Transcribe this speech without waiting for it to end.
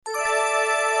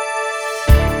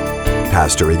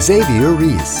Pastor Xavier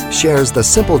Reese shares the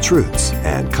simple truths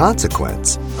and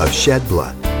consequence of shed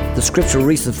blood. The scripture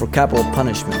reasons for capital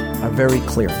punishment are very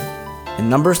clear. In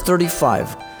Numbers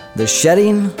 35, the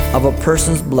shedding of a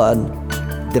person's blood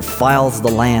defiles the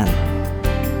land.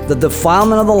 The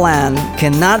defilement of the land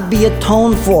cannot be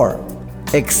atoned for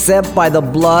except by the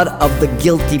blood of the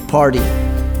guilty party.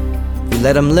 You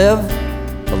let him live,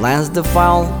 the land's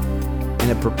defiled, and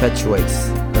it perpetuates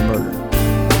the murder.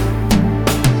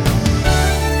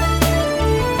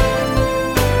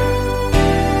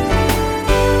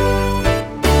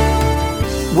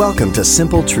 Welcome to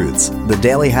Simple Truths, the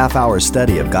daily half-hour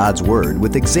study of God's Word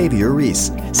with Xavier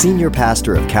Reese, Senior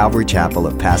Pastor of Calvary Chapel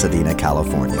of Pasadena,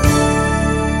 California.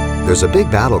 There's a big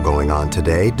battle going on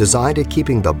today designed at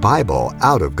keeping the Bible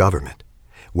out of government.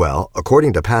 Well,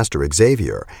 according to Pastor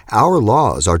Xavier, our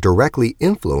laws are directly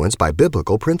influenced by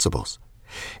biblical principles.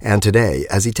 And today,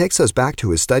 as he takes us back to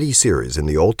his study series in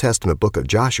the Old Testament book of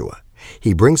Joshua,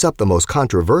 he brings up the most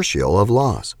controversial of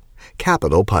laws,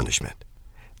 capital punishment.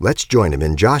 Let's join him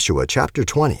in Joshua chapter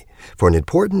 20 for an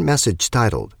important message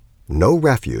titled, No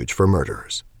Refuge for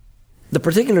Murderers. The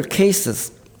particular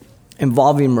cases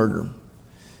involving murder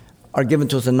are given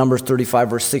to us in Numbers 35,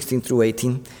 verse 16 through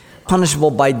 18, punishable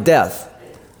by death.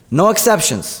 No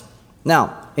exceptions.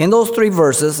 Now, in those three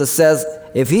verses, it says,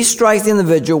 if he strikes the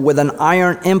individual with an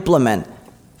iron implement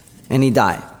and he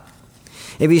died.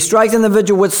 If he strikes the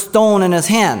individual with stone in his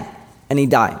hand and he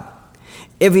died.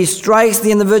 If he strikes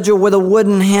the individual with a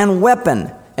wooden hand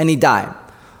weapon and he died.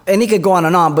 And he could go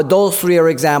on, but those three are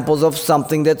examples of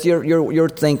something that you're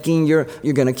thinking you're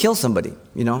going to kill somebody,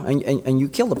 and you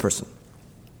kill the person.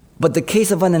 But the case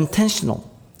of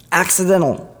unintentional,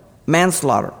 accidental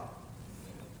manslaughter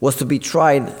was to be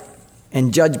tried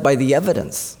and judged by the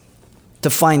evidence to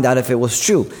find out if it was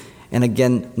true. And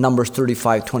again, Numbers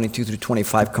 35, 22 through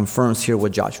 25 confirms here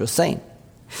what Joshua is saying.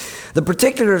 The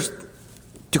particulars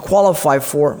to qualify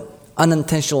for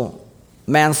unintentional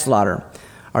manslaughter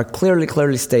are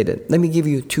clearly stated. Let me give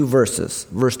you two verses,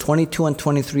 verse 22 and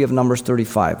 23 of Numbers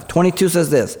 35. 22 says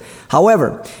this,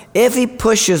 however, if he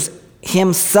pushes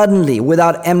him suddenly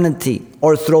without enmity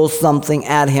or throws something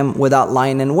at him without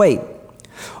lying in wait,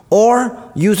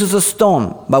 or uses a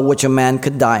stone by which a man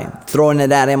could die, throwing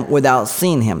it at him without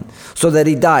seeing him, so that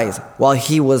he dies while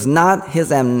he was not his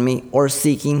enemy or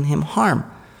seeking him harm.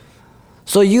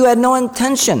 So you had no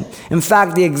intention. In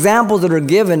fact, the examples that are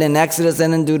given in Exodus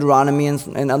and in Deuteronomy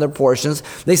and other portions,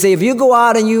 they say if you go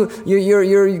out and you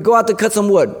go out to cut some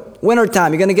wood,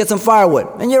 wintertime, you're going to get some firewood,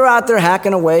 and you're out there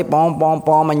hacking away, boom, boom,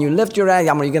 boom, and you lift your axe,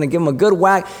 you're going to give him a good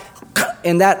whack,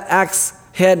 and that axe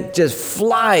head just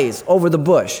flies over the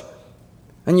bush.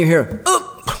 And you hear,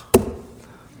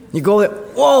 you go there,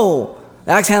 whoa,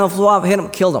 the axe handle flew off, hit him,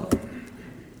 killed him.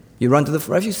 You run to the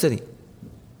refuge city.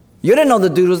 You didn't know the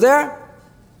dude was there.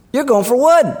 You're going for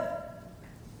wood.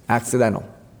 Accidental.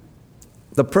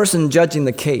 The person judging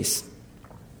the case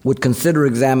would consider,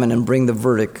 examine, and bring the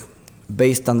verdict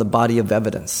based on the body of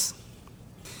evidence.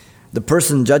 The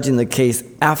person judging the case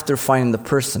after finding the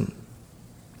person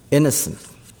innocent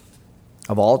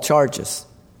of all charges,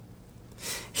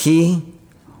 he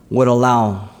would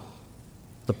allow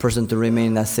the person to remain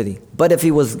in that city. But if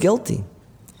he was guilty,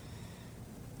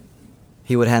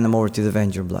 he would hand him over to the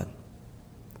avenger of blood.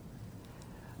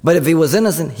 But if he was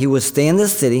innocent, he would stay in the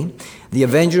city. The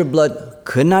avenger of blood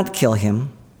could not kill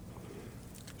him.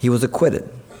 He was acquitted.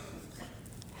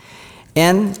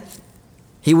 And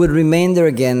he would remain there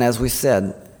again, as we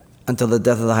said, until the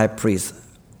death of the high priest.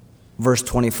 Verse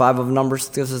 25 of Numbers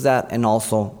gives us that, and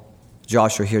also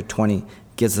Joshua here 20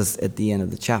 gives us at the end of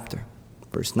the chapter,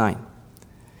 verse 9.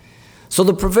 So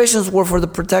the provisions were for the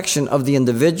protection of the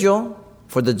individual,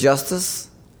 for the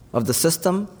justice of the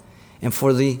system, and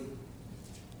for the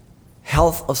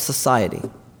health of society.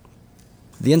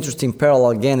 The interesting parallel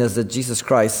again is that Jesus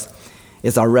Christ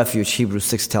is our refuge, Hebrews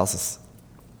 6 tells us.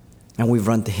 And we've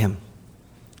run to him.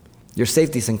 Your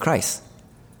safety is in Christ,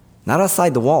 not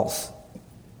outside the walls.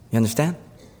 You understand?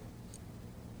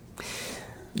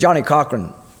 Johnny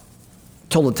Cochran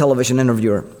told a television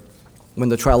interviewer when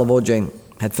the trial of O.J.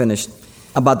 had finished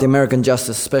about the American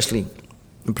justice, especially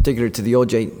in particular to the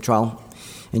O.J. trial.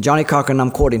 And Johnny Cochran,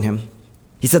 I'm quoting him,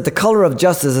 he said, the color of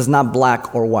justice is not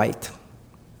black or white.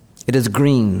 It is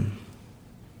green.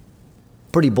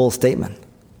 Pretty bold statement.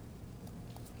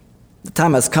 The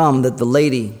time has come that the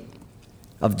lady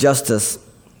of justice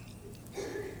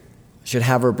should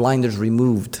have her blinders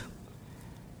removed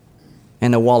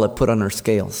and a wallet put on her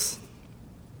scales.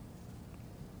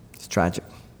 It's tragic.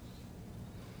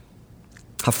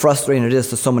 How frustrating it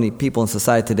is to so many people in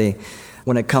society today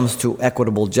when it comes to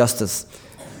equitable justice.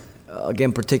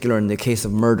 again, particular in the case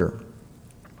of murder.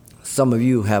 Some of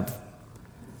you have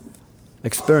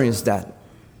experienced that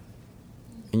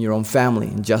in your own family,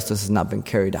 and justice has not been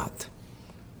carried out.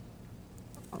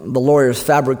 The lawyers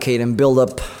fabricate and build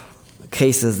up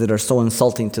cases that are so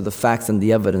insulting to the facts and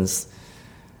the evidence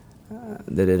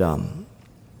that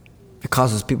it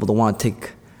causes people to want to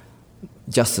take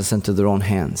justice into their own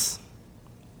hands,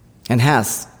 and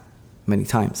has many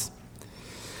times.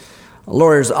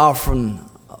 Lawyers often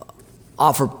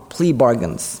offer plea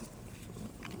bargains,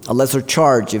 a lesser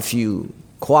charge if you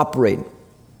cooperate,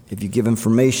 if you give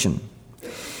information.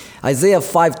 Isaiah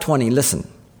 5:20, listen.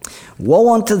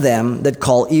 Woe unto them that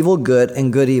call evil good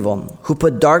and good evil, who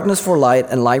put darkness for light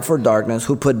and light for darkness,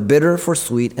 who put bitter for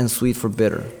sweet and sweet for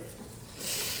bitter.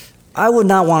 I would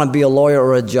not want to be a lawyer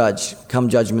or a judge come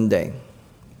Judgment Day.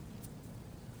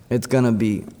 It's going to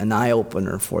be an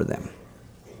eye-opener for them.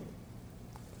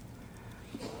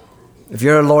 If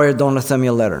you're a lawyer, don't send me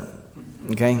a letter,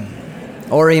 okay?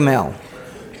 Or email.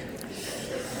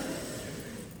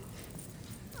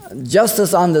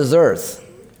 Justice on this earth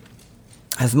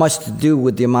has much to do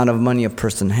with the amount of money a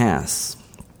person has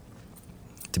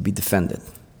to be defended.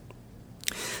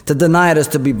 To deny it is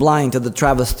to be blind to the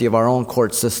travesty of our own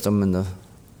court system in the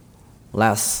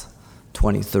last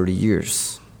 20, 30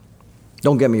 years.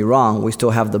 Don't get me wrong, we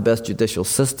still have the best judicial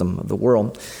system of the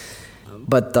world,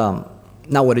 but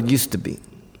not what it used to be.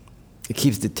 It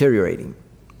keeps deteriorating.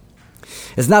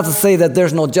 It's not to say that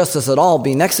there's no justice at all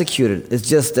being executed. It's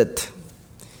just that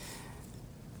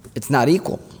it's not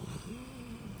equal.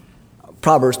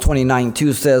 Proverbs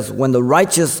 29:2 says, when the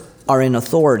righteous are in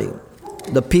authority,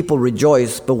 the people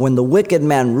rejoice, but when the wicked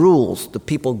man rules, the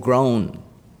people groan.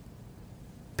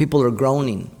 People are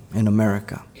groaning in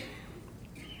America.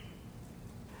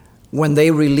 When they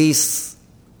release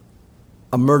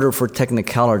a murder for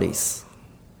technicalities,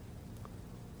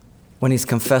 when he's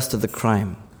confessed to the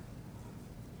crime,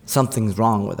 something's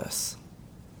wrong with us.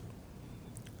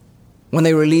 When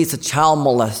they release a child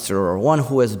molester or one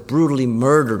who has brutally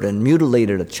murdered and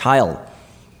mutilated a child,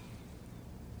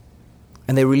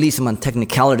 and they release him on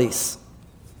technicalities,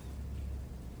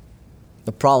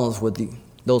 the problems with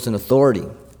those in authority.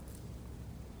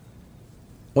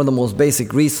 One of the most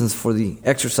basic reasons for the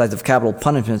exercise of capital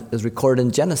punishment is recorded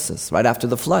in Genesis, right after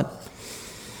the flood.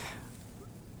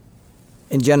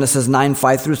 In Genesis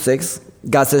 9:5-6,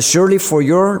 God says, surely for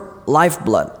your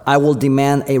lifeblood I will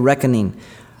demand a reckoning.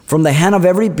 From the hand of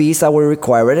every beast I will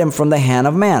require it, and from the hand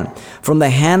of man. From the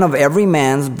hand of every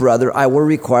man's brother I will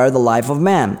require the life of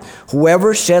man.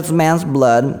 Whoever sheds man's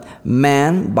blood,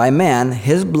 man by man,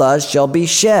 his blood shall be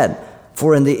shed.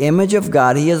 For in the image of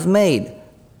God he is made.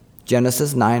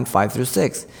 Genesis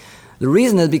 9:5-6. The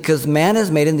reason is because man is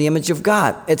made in the image of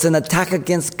God. It's an attack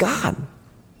against God.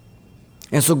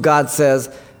 And so God says,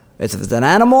 if it's an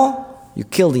animal, you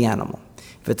kill the animal.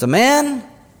 If it's a man,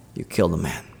 you kill the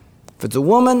man. If it's a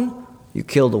woman, you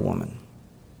kill the woman.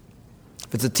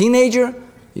 If it's a teenager,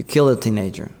 you kill the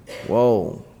teenager.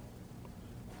 Whoa.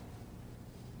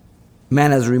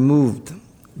 Man has removed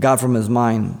God from his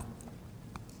mind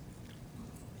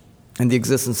and the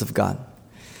existence of God.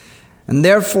 And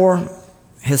therefore,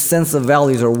 his sense of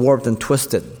values are warped and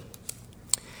twisted,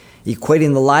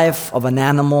 equating the life of an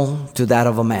animal to that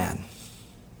of a man.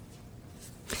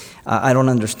 I don't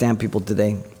understand people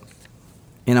today.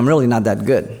 And I'm really not that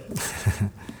good.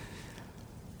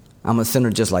 I'm a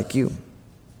sinner just like you.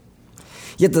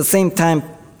 Yet at the same time,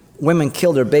 women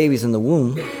kill their babies in the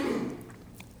womb.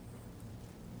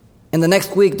 And the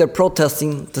next week, they're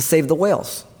protesting to save the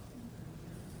whales.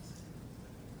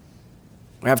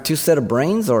 We have two sets of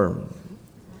brains, or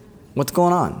what's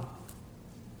going on?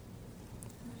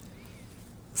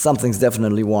 Something's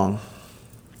definitely wrong.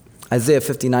 Isaiah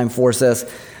 59:4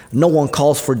 says, no one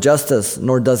calls for justice,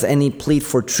 nor does any plead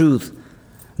for truth.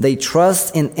 They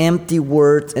trust in empty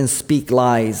words and speak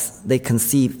lies. They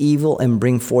conceive evil and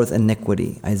bring forth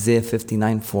iniquity. Isaiah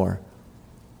 59:4.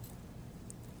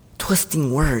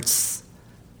 Twisting words.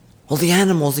 Well, the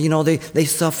animals, they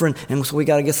suffer, and so we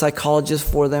got to get psychologists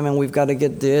for them, and we've got to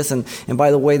get this, and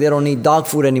by the way, they don't need dog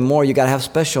food anymore. You got to have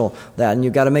special that, and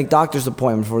you got to make doctor's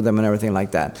appointments for them and everything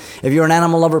like that. If you're an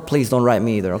animal lover, please don't write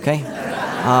me either, okay?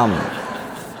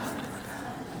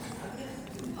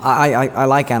 I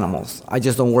like animals. I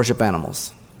just don't worship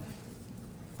animals.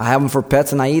 I have them for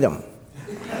pets and I eat them.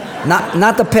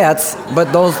 Not the pets,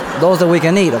 but those that we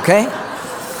can eat, okay?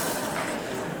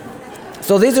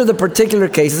 So these are the particular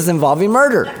cases involving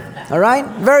murder, all right?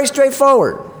 Very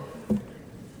straightforward.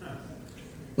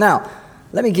 Now,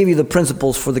 let me give you the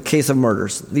principles for the case of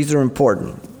murders. These are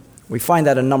important. We find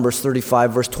that in Numbers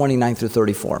 35, verse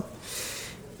 29-34.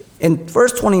 In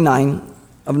verse 29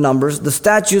 of Numbers, the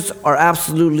statutes are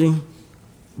absolutely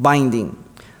binding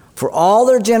for all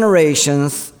their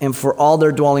generations and for all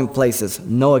their dwelling places.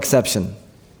 No exception.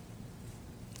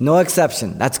 No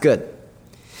exception. That's good.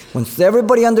 Once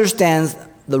everybody understands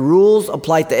the rules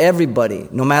apply to everybody,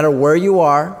 no matter where you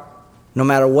are, no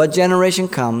matter what generation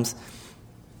comes,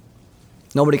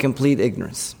 nobody can plead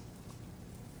ignorance.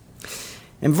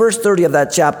 In verse 30 of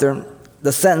that chapter,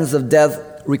 the sentence of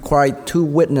death required 2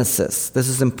 witnesses. This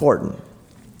is important.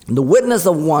 The witness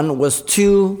of one was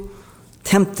too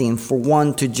tempting for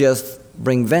one to just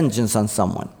bring vengeance on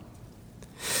someone.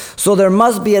 So there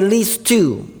must be at least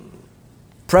 2,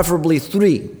 preferably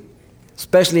 3,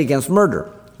 especially against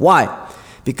murder. Why?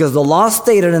 Because the law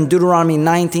stated in Deuteronomy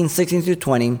 19, 16 through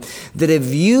 20, that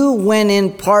if you went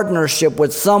in partnership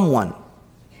with someone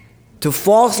to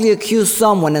falsely accuse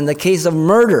someone in the case of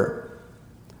murder,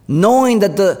 knowing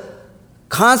that the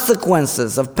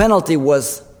consequences of penalty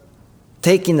was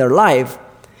taking their life,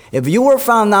 if you were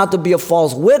found out to be a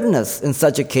false witness in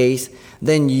such a case,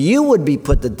 then you would be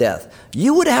put to death.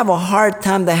 You would have a hard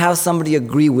time to have somebody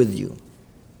agree with you.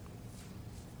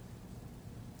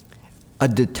 A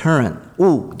deterrent.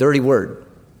 Ooh, dirty word.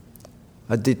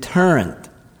 A deterrent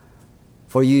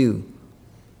for you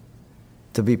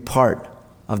to be part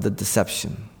of the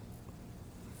deception.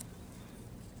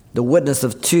 The witness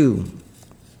of 2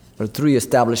 or 3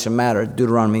 establish a matter.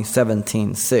 Deuteronomy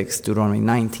 17:6, Deuteronomy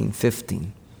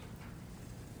 19:15.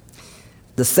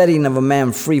 The setting of a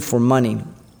man free for money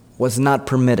was not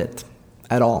permitted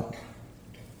at all.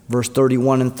 Verse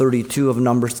 31 and 32 of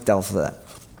Numbers tells that.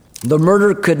 The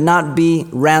murderer could not be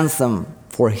ransomed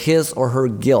for his or her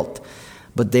guilt,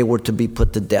 but they were to be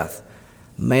put to death.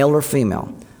 Male or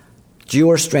female, Jew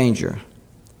or stranger,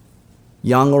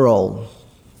 young or old,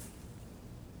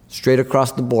 straight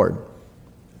across the board.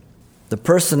 The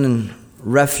person in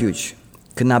refuge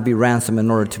could not be ransomed in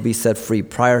order to be set free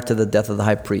prior to the death of the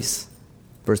high priest.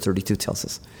 Verse 32 tells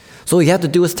us. So he had to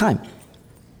do his time.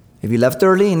 If he left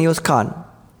early and he was caught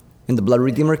and the blood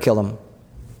redeemer killed him,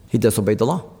 he disobeyed the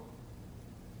law.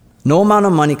 No amount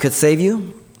of money could save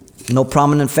you. No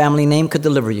prominent family name could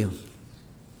deliver you.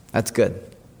 That's good.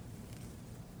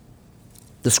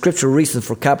 The scriptural reasons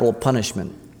for capital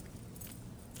punishment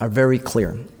are very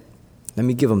clear. Let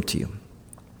me give them to you.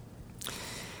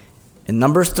 In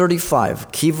Numbers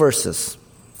 35, key verses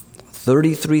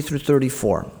 33 through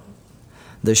 34,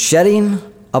 the shedding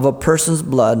of a person's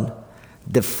blood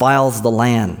defiles the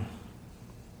land.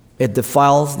 It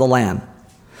defiles the land.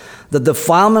 The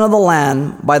defilement of the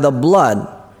land by the blood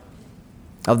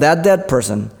of that dead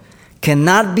person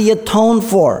cannot be atoned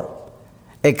for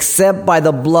except by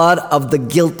the blood of the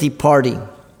guilty party.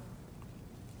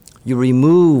 You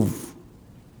remove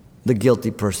the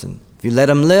guilty person. If you let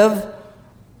him live,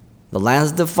 the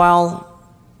land's defiled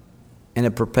and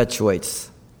it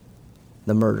perpetuates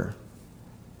the murder.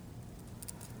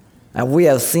 And we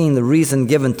have seen the reason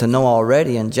given to Noah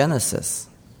already in Genesis,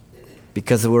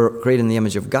 because we're created in the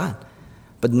image of God.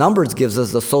 But Numbers gives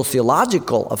us the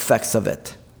sociological effects of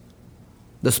it.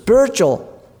 The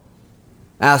spiritual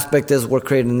aspect is we're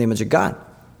created in the image of God.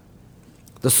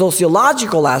 The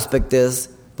sociological aspect is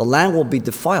the land will be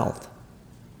defiled.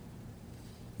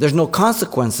 There's no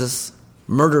consequences.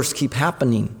 Murders keep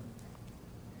happening.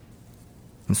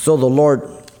 And so the Lord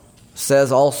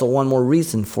says also one more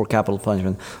reason for capital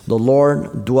punishment. The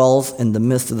Lord dwells in the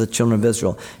midst of the children of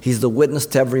Israel. He's the witness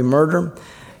to every murder.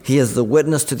 He is the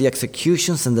witness to the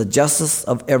executions and the justice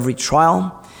of every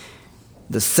trial.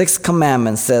 The 6th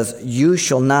commandment says, you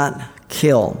shall not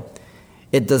kill.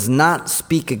 It does not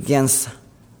speak against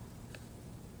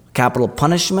capital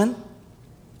punishment.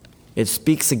 It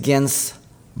speaks against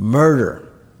murder.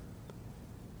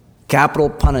 Capital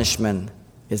punishment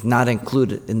is not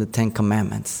included in the 10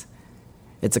 commandments.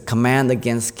 It's a command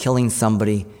against killing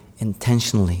somebody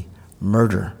intentionally,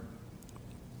 murder.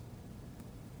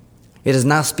 It is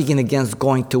not speaking against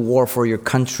going to war for your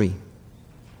country.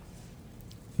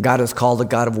 God is called the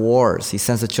God of wars. He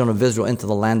sends the children of Israel into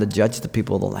the land to judge the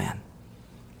people of the land.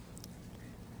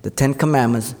 The 10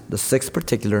 commandments, the 6th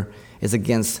particular, is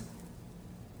against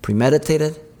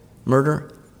premeditated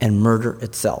murder and murder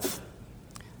itself,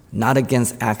 not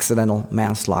against accidental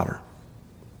manslaughter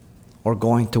or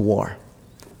going to war.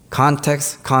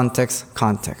 Context, context,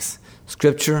 context.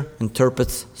 Scripture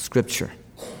interprets Scripture.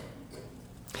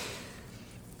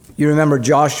 You remember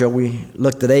Joshua, we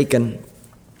looked at Achan.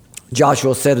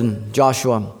 Joshua said in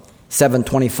Joshua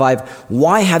 7:25,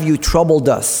 why have you troubled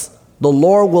us? The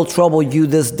Lord will trouble you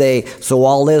this day. So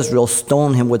all Israel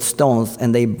stoned him with stones,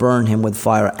 and they burned him with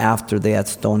fire after they had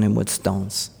stoned him with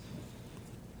stones.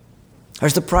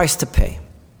 There's the price to pay.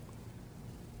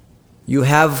 You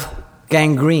have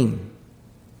gangrene.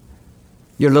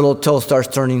 Your little toe starts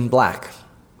turning black.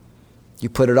 You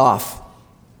put it off.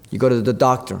 You go to the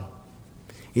doctor.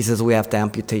 He says, we have to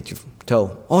amputate your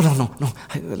toe. Oh, no.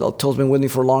 The little toe's been with me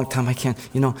for a long time. I can't,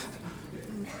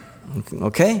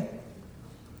 Okay.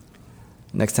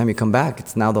 Next time you come back,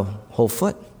 it's now the whole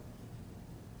foot.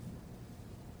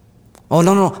 Oh,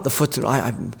 no, the foot.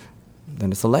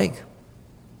 Then it's the leg.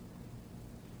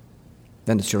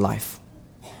 Then it's your life.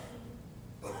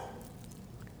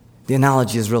 The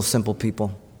analogy is real simple,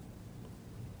 people.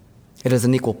 It is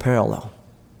an equal parallel.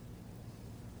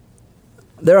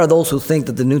 There are those who think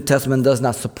that the New Testament does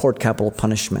not support capital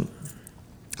punishment.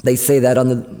 They say that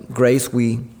under grace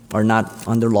we are not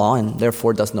under law and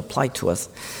therefore it doesn't apply to us.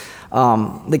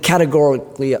 They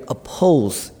categorically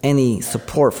oppose any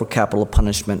support for capital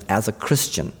punishment as a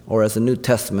Christian or as a New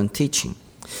Testament teaching.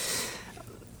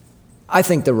 I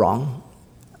think they're wrong,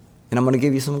 and I'm going to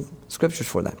give you some scriptures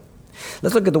for that.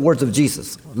 Let's look at the words of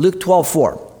Jesus. Luke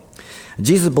 12:4.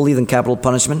 Jesus believed in capital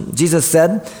punishment. Jesus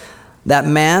said that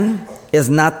man is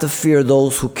not to fear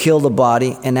those who kill the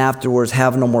body and afterwards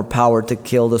have no more power to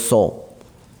kill the soul.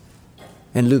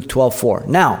 In Luke 12:4.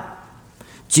 Now,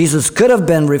 Jesus could have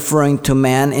been referring to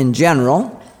man in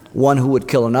general, one who would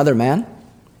kill another man.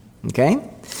 Okay?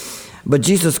 But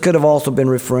Jesus could have also been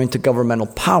referring to governmental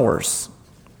powers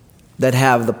that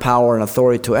have the power and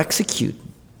authority to execute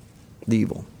the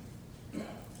evil.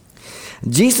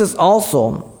 Jesus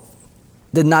also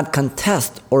did not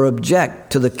contest or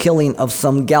object to the killing of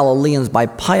some Galileans by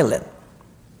Pilate,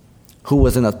 who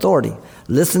was in authority.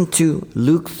 Listen to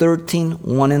Luke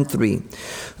 13:1-3.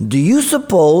 Do you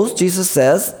suppose, Jesus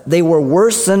says, they were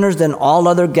worse sinners than all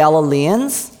other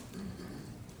Galileans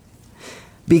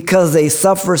because they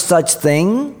suffer such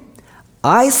thing?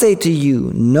 I say to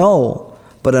you, no,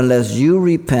 but unless you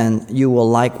repent, you will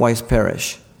likewise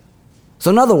perish. So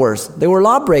in other words, they were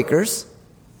lawbreakers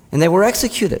and they were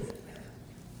executed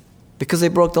because they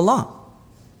broke the law.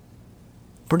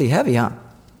 Pretty heavy, huh?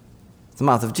 It's the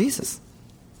mouth of Jesus.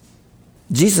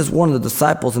 Jesus warned the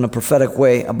disciples in a prophetic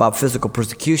way about physical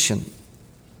persecution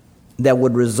that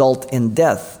would result in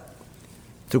death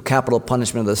through capital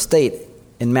punishment of the state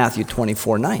in Matthew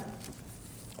 24:9.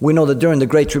 We know that during the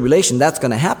Great Tribulation, that's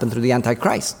going to happen through the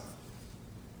Antichrist.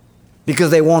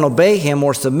 Because they won't obey him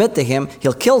or submit to him,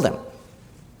 he'll kill them.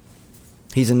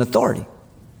 He's in authority.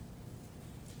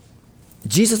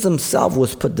 Jesus himself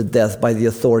was put to death by the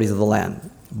authorities of the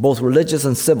land, both religious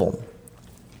and civil,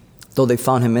 though they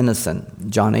found him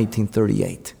innocent, John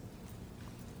 18:38.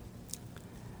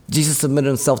 Jesus submitted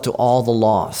himself to all the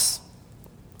laws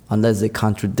unless they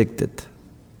contradicted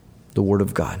the Word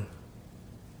of God.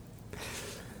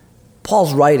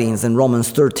 Paul's writings in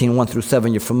Romans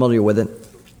 13:1-7, you're familiar with it,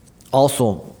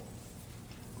 also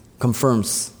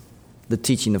confirms the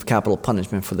teaching of capital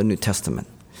punishment for the New Testament.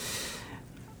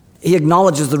 He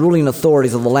acknowledges the ruling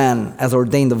authorities of the land as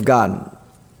ordained of God,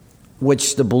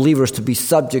 which the believers to be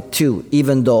subject to,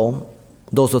 even though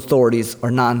those authorities are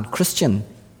non-Christian,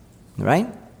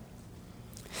 right?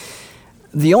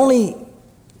 The only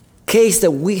case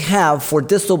that we have for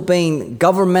disobeying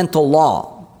governmental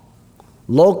law,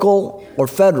 local or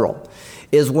federal,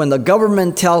 is when the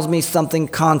government tells me something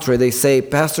contrary. They say,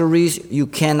 Pastor Reese, you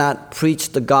cannot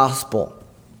preach the gospel.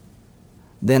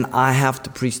 Then I have to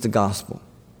preach the gospel.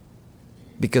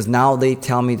 Because now they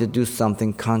tell me to do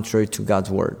something contrary to God's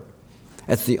word.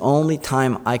 It's the only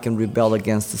time I can rebel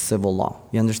against the civil law.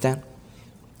 You understand?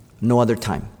 No other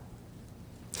time.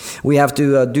 We have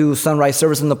to do sunrise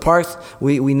service in the parks.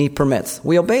 We need permits.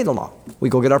 We obey the law. We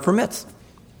go get our permits.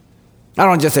 I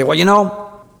don't just say,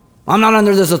 well, I'm not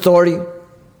under this authority.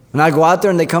 And I go out there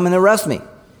and they come and arrest me.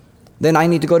 Then I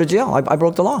need to go to jail. I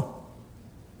broke the law.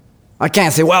 I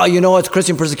can't say, well, it's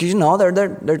Christian persecution. No,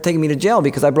 they're taking me to jail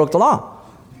because I broke the law.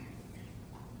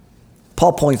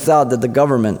 Paul points out that the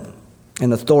government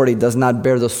and authority does not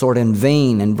bear the sword in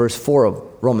vain in verse 4 of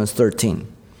Romans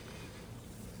 13.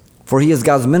 For he is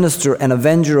God's minister and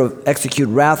avenger of execute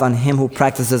wrath on him who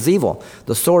practices evil.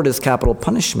 The sword is capital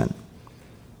punishment.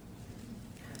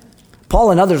 Paul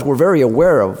and others were very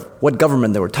aware of what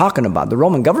government they were talking about, the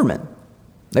Roman government.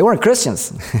 They weren't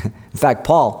Christians. In fact,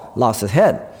 Paul lost his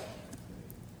head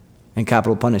in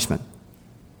capital punishment.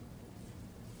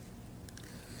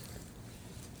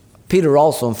 Peter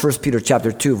also, in 1 Peter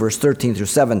chapter 2, verse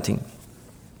 13-17,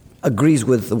 agrees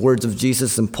with the words of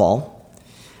Jesus and Paul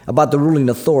about the ruling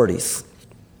authorities.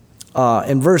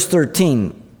 In verse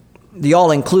 13, the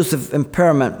all-inclusive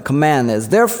impairment command is,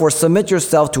 therefore submit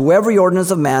yourself to every ordinance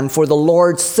of man for the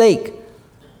Lord's sake.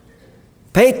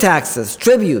 Pay taxes,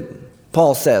 tribute,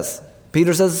 Paul says,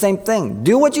 Peter says the same thing.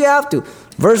 Do what you have to.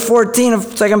 Verse 14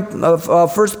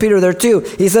 of 1 Peter there too.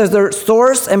 He says their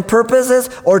source and purposes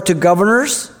or to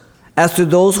governors as to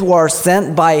those who are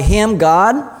sent by him,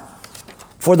 God,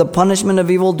 for the punishment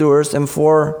of evildoers and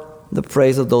for the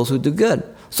praise of those who do good.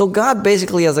 So God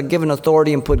basically has a given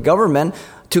authority and put government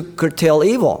to curtail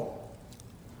evil.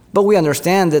 But we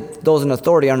understand that those in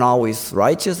authority aren't always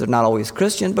righteous, they're not always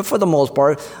Christian, but for the most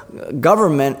part,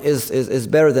 government is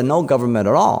better than no government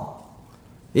at all.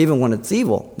 Even when it's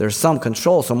evil, there's some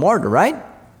control, some order, right?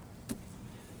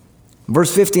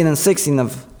 Verse 15 and 16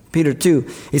 of Peter 2,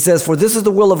 he says, "For this is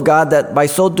the will of God, that by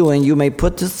so doing you may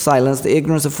put to silence the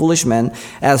ignorance of foolish men,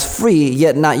 as free,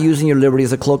 yet not using your liberty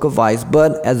as a cloak of vice,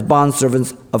 but as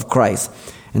bondservants of Christ."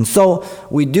 And so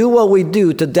we do what we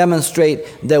do to demonstrate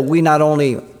that we not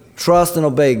only trust and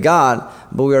obey God,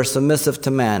 but we are submissive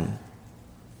to man,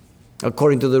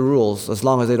 according to the rules, as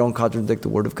long as they don't contradict the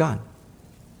Word of God.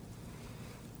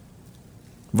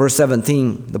 Verse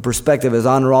 17, the perspective is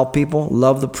honor all people,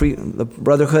 love the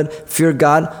brotherhood, fear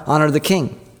God, honor the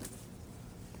king.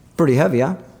 Pretty heavy,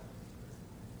 huh?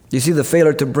 You see, the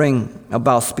failure to bring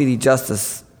about speedy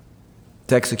justice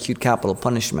to execute capital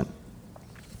punishment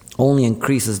only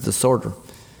increases disorder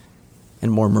and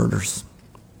more murders.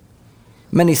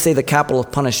 Many say the capital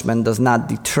punishment does not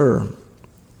deter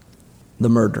the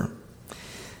murder.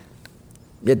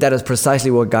 Yet that is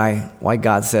precisely why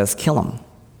God says, kill him.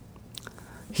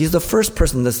 He's the first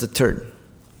person that's deterred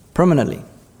permanently.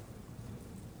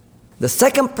 The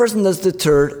second person that's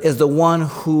deterred is the one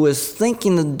who is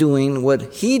thinking of doing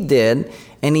what he did,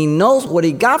 and he knows what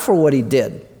he got for what he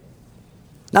did.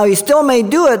 Now, he still may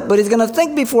do it, but he's going to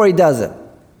think before he does it.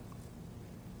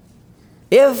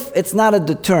 If it's not a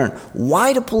deterrent,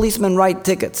 why do policemen write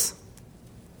tickets?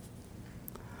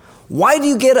 Why do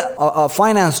you get a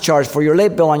finance charge for your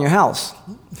late bill on your house?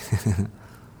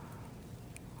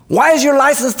 Why is your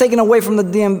license taken away from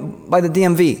by the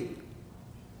DMV?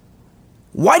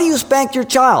 Why do you spank your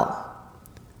child?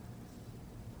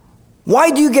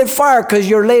 Why do you get fired because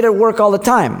you're late at work all the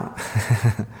time?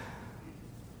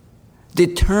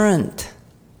 Deterrent.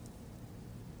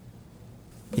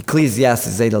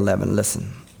 Ecclesiastes 8:11,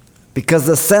 listen. Because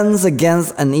the sentence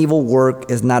against an evil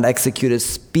work is not executed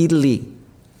speedily.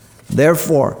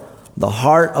 Therefore, the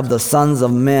heart of the sons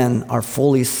of men are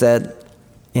fully set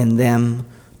in them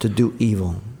to do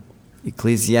evil.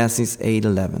 Ecclesiastes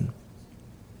 8:11.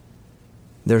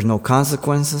 There's no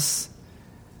consequences.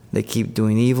 They keep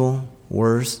doing evil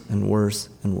worse and worse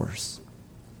and worse.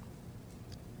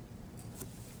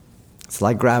 It's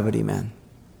like gravity, man.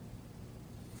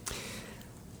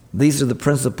 These are the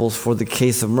principles for the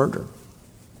case of murder.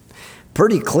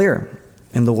 Pretty clear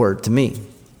in the Word to me.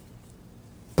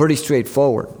 Pretty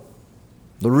straightforward.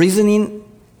 The reasoning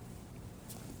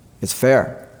is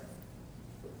fair.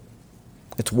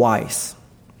 It's wise.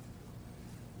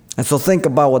 And so think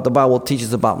about what the Bible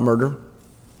teaches about murder,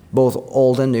 both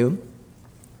old and new,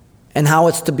 and how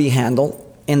it's to be handled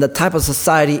and the type of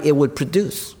society it would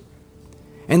produce.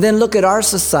 And then look at our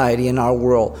society and our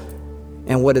world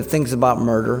and what it thinks about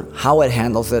murder, how it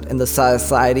handles it, and the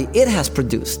society it has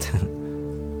produced.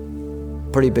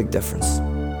 Pretty big difference.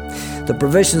 The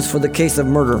provisions for the case of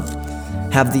murder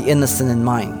have the innocent in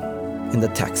mind in the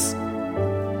text.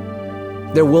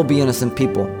 There will be innocent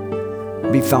people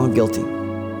be found guilty.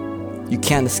 You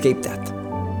can't escape that.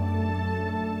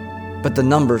 But the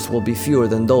numbers will be fewer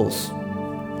than those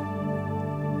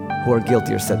who are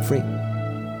guilty or set free.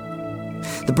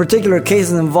 The particular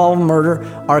cases involving murder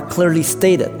are clearly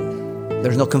stated.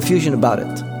 There's no confusion about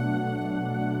it.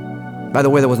 By the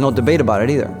way, there was no debate about it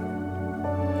either.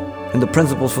 And the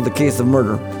principles for the case of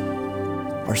murder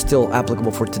are still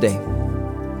applicable for today.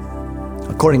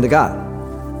 According to God,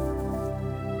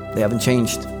 they haven't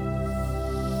changed.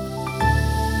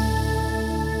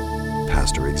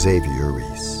 Pastor Xavier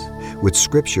Reese with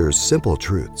Scripture's simple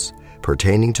truths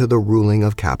pertaining to the ruling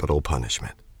of capital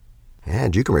punishment.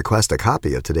 And you can request a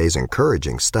copy of today's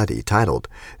encouraging study titled,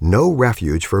 No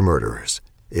Refuge for Murderers.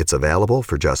 It's available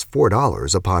for just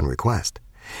 $4 upon request.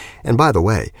 And by the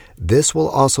way, this will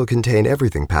also contain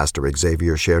everything Pastor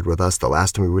Xavier shared with us the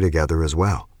last time we were together as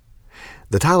well.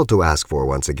 The title to ask for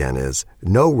once again is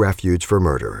No Refuge for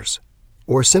Murderers.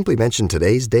 Or simply mention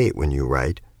today's date when you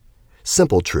write,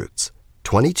 Simple Truths,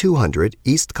 2200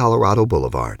 East Colorado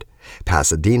Boulevard,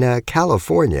 Pasadena,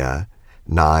 California,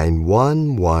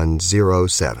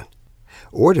 91107.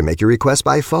 Or to make your request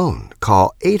by phone,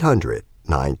 call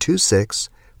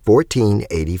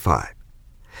 800-926-1485.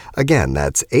 Again,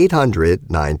 that's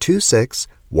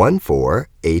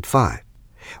 800-926-1485.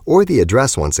 Or the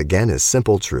address once again is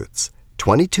Simple Truths,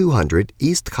 2200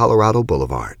 East Colorado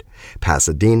Boulevard,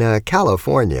 Pasadena,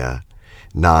 California,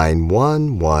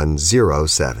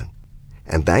 91107.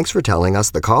 And thanks for telling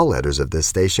us the call letters of this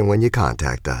station when you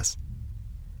contact us.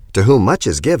 To whom much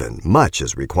is given, much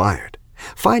is required.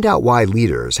 Find out why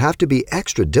leaders have to be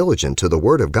extra diligent to the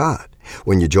Word of God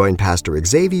when you join Pastor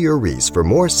Xavier Reese for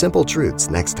more simple truths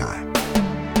next time.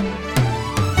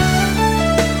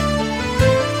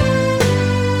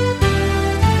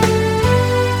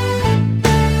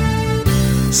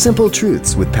 Simple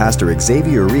Truths with Pastor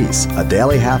Xavier Reese, a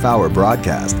daily half-hour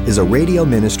broadcast, is a radio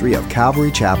ministry of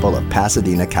Calvary Chapel of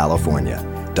Pasadena, California.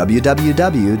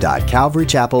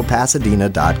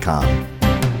 www.calvarychapelpasadena.com.